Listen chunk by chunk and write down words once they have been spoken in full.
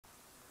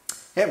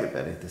Hey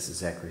everybody, this is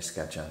Zachary,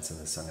 Scott Johnson,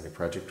 the Song a Day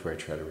Project, where I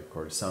try to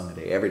record a song a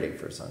day every day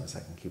for as long as I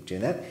can keep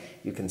doing that.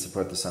 You can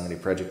support the Song a Day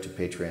Project at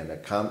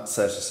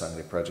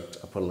patreon.com/thesongadayproject.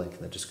 I'll put a link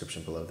in the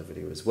description below the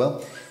video as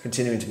well.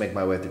 Continuing to make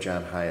my way through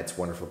John Hiatt's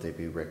wonderful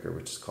debut record,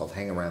 which is called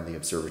Hangin around the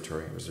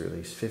Observatory. It was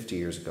released 50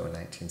 years ago in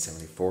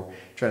 1974.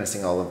 Trying to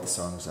sing all of the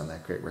songs on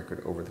that great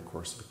record over the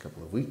course of a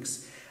couple of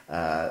weeks.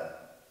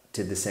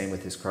 Did the same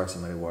with his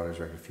Crossing Muddy Waters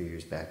record a few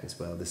years back as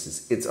well. This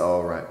is It's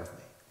All Right With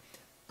Me.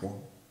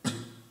 1, 2.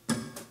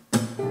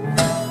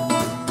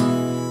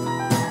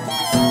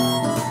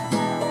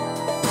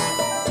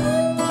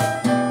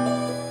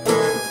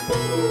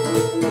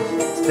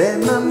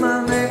 Spend my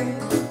money,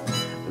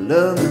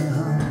 love me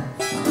hard,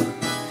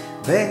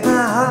 make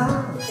my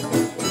heart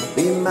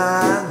be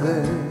my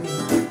girl.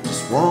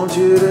 Just want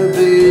you to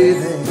be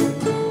there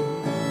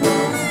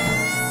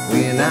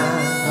when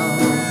I'm gone.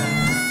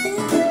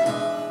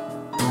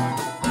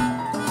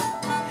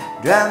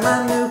 Drive my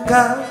new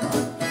car,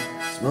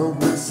 smoke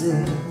my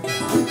cig,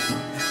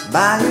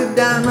 buy you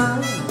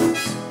diamonds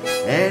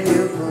and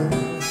your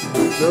pearls.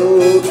 So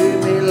treat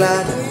me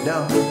like a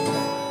dog,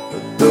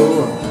 but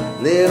throw a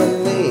little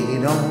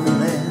meat on them.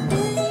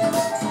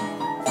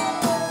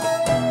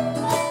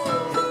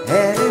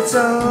 And it's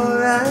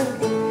alright,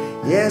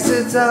 yes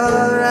it's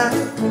alright,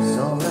 it's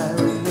alright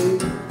with me.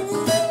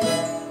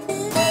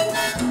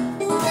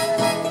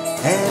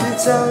 And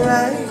it's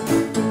alright,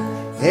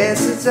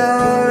 yes it's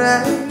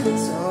alright,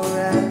 it's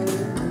alright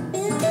with me.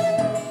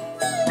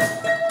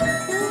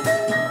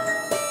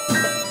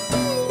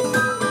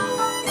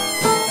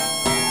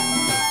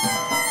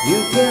 You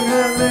can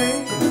hurt me,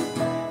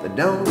 but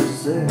don't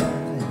deserve it.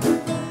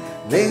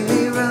 Leave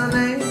me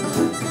running,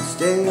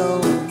 stay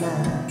all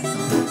night. I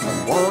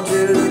want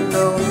you to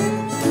know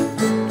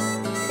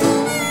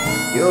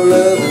your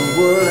love is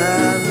what I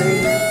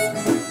need.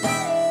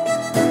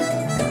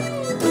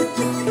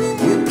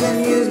 You can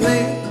use me,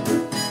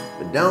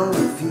 but don't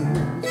refuse.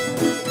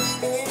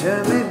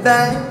 Turn me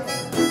back,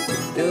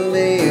 do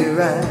me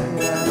right. I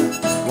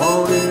just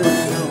want you to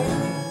know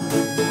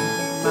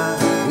my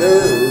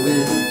love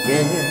is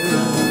guaranteed.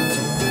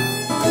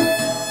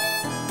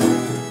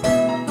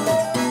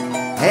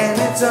 And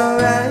it's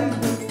alright,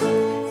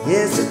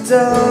 yes it's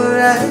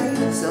alright,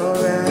 it's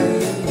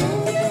alright.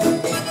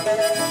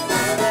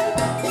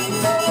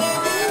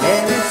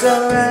 And it's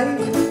alright,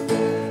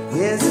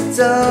 yes it's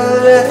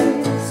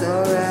alright, it's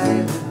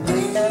alright with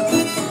me.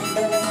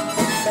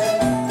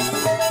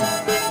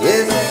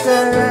 Yes it's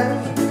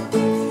alright,